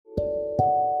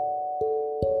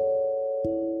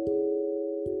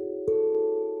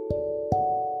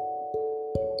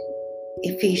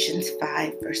Ephesians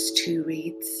 5 verse 2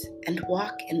 reads, "And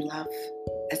walk in love,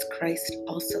 as Christ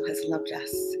also has loved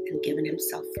us and given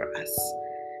himself for us,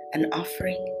 an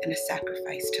offering and a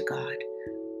sacrifice to God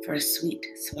for a sweet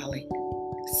smelling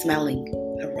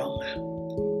aroma."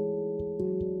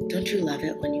 Don't you love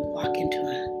it when you walk into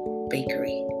a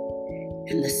bakery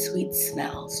and the sweet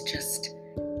smells just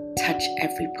touch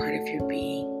every part of your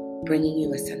being, bringing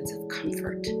you a sense of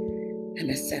comfort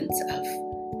and a sense of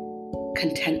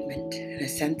contentment and a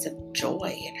sense of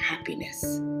joy and happiness?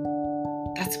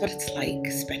 That's what it's like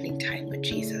spending time with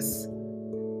Jesus,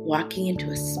 walking into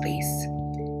a space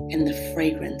and the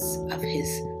fragrance of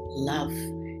his love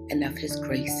and of his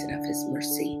grace and of his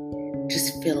mercy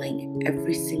just filling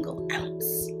every single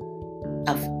ounce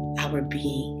of our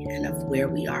being and of where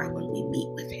we are when we meet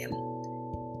with him.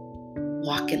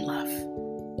 Walk in love.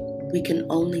 We can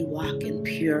only walk in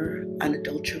pure,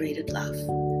 unadulterated love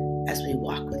as we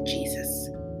walk with Jesus,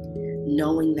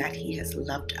 knowing that he has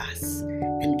loved us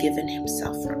and given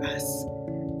himself for us.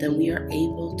 Then we are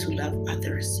able to love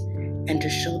others and to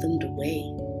show them the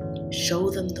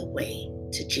way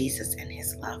to Jesus and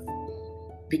his love.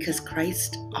 Because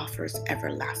Christ offers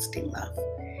everlasting love.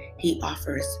 He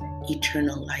offers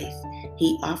eternal life.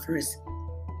 He offers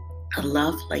a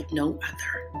love like no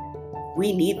other.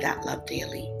 We need that love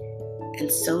daily,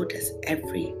 and so does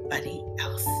everybody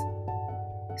else.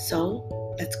 So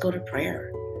let's go to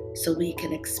prayer so we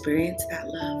can experience that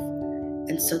love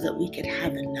and so that we can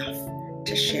have enough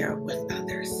to share with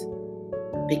others.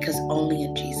 Because only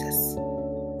in Jesus,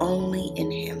 only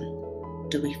in him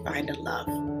do we find a love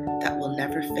that will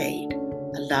never fade,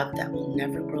 a love that will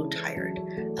never grow tired,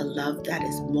 a love that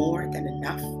is more than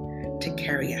enough to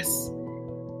carry us,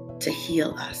 to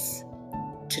heal us,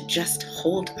 to just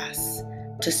hold us,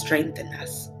 to strengthen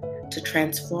us, to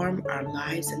transform our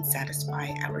lives and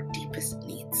satisfy our deepest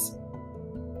needs.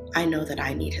 I know that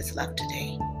I need his love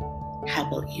today. How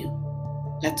about you?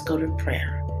 Let's go to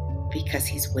prayer because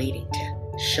he's waiting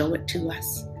to show it to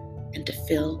us and to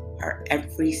fill our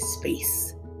every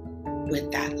space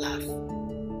with that love.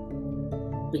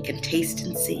 We can taste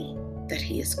and see that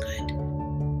he is good.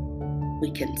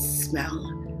 We can smell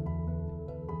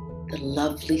the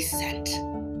lovely scent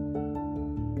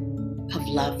of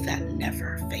love that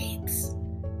never fades.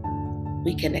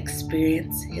 We can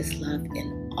experience his love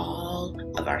in all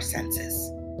of our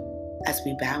senses as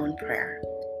we bow in prayer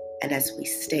and as we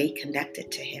stay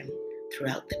connected to him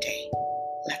throughout the day.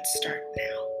 Let's start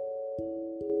now.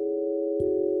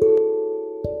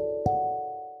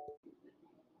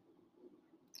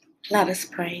 Let us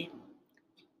pray.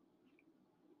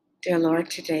 Dear Lord,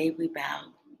 today we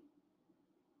bow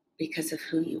because of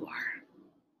who you are.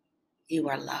 You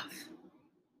are love,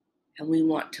 and we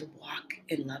want to walk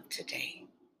in love today.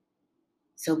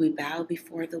 So we bow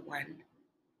before the one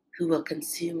who will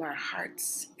consume our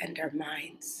hearts and our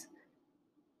minds,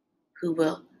 who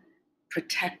will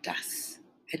protect us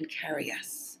and carry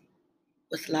us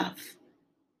with love,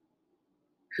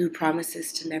 who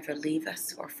promises to never leave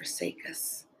us or forsake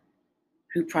us,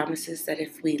 who promises that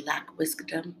if we lack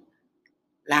wisdom,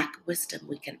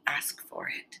 we can ask for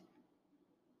it,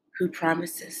 who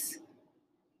promises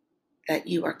that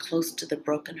you are close to the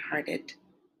brokenhearted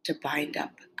to bind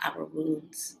up our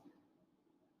wounds,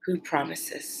 who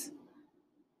promises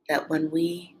that when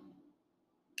we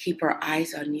keep our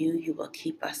eyes on you, you will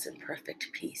keep us in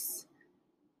perfect peace.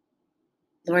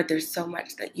 Lord, there's so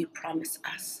much that you promise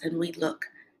us, and we look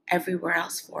everywhere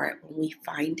else for it when we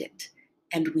find it,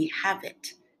 and we have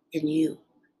it in you.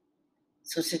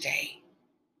 So today,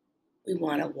 we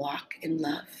want to walk in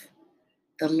love,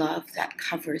 the love that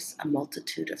covers a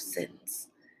multitude of sins,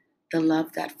 the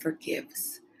love that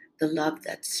forgives, the love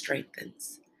that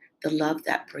strengthens, the love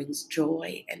that brings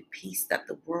joy and peace that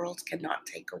the world cannot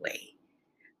take away,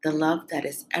 the love that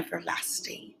is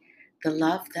everlasting, the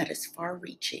love that is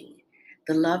far-reaching,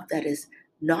 the love that is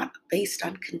not based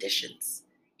on conditions.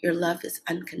 Your love is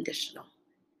unconditional.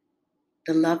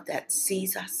 The love that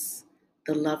sees us,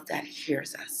 the love that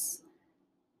hears us.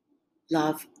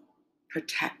 Love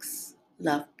protects,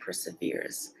 love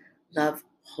perseveres, love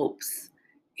hopes.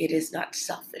 It is not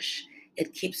selfish.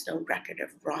 It keeps no record of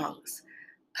wrongs.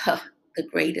 The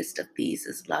greatest of these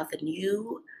is love, and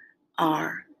you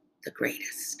are the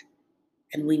greatest.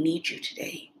 And we need you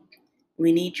today.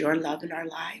 We need your love in our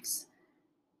lives,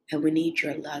 and we need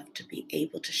your love to be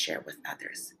able to share with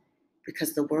others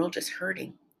because the world is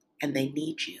hurting and they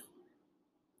need you.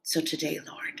 So today,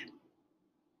 Lord,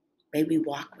 may we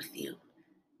walk with you.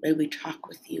 May we talk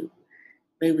with you.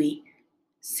 May we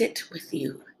sit with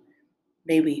you.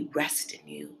 May we rest in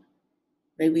you.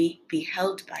 May we be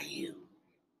held by you.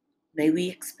 May we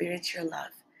experience your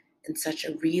love in such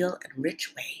a real and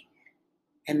rich way.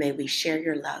 And may we share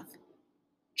your love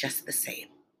just the same.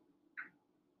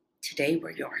 Today,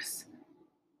 we're yours.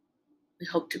 We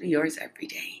hope to be yours every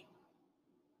day.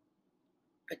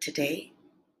 But today,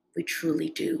 we truly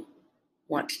do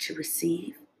want to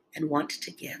receive and want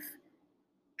to give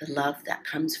the love that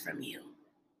comes from you.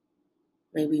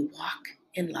 May we walk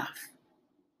in love.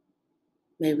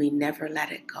 May we never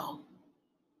let it go.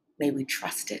 May we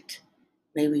trust it.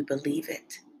 May we believe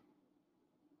it.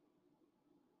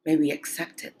 May we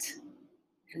accept it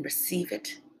and receive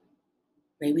it.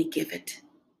 May we give it.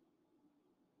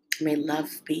 May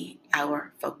love be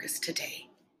our focus today.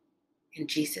 In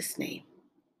Jesus' name,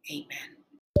 amen.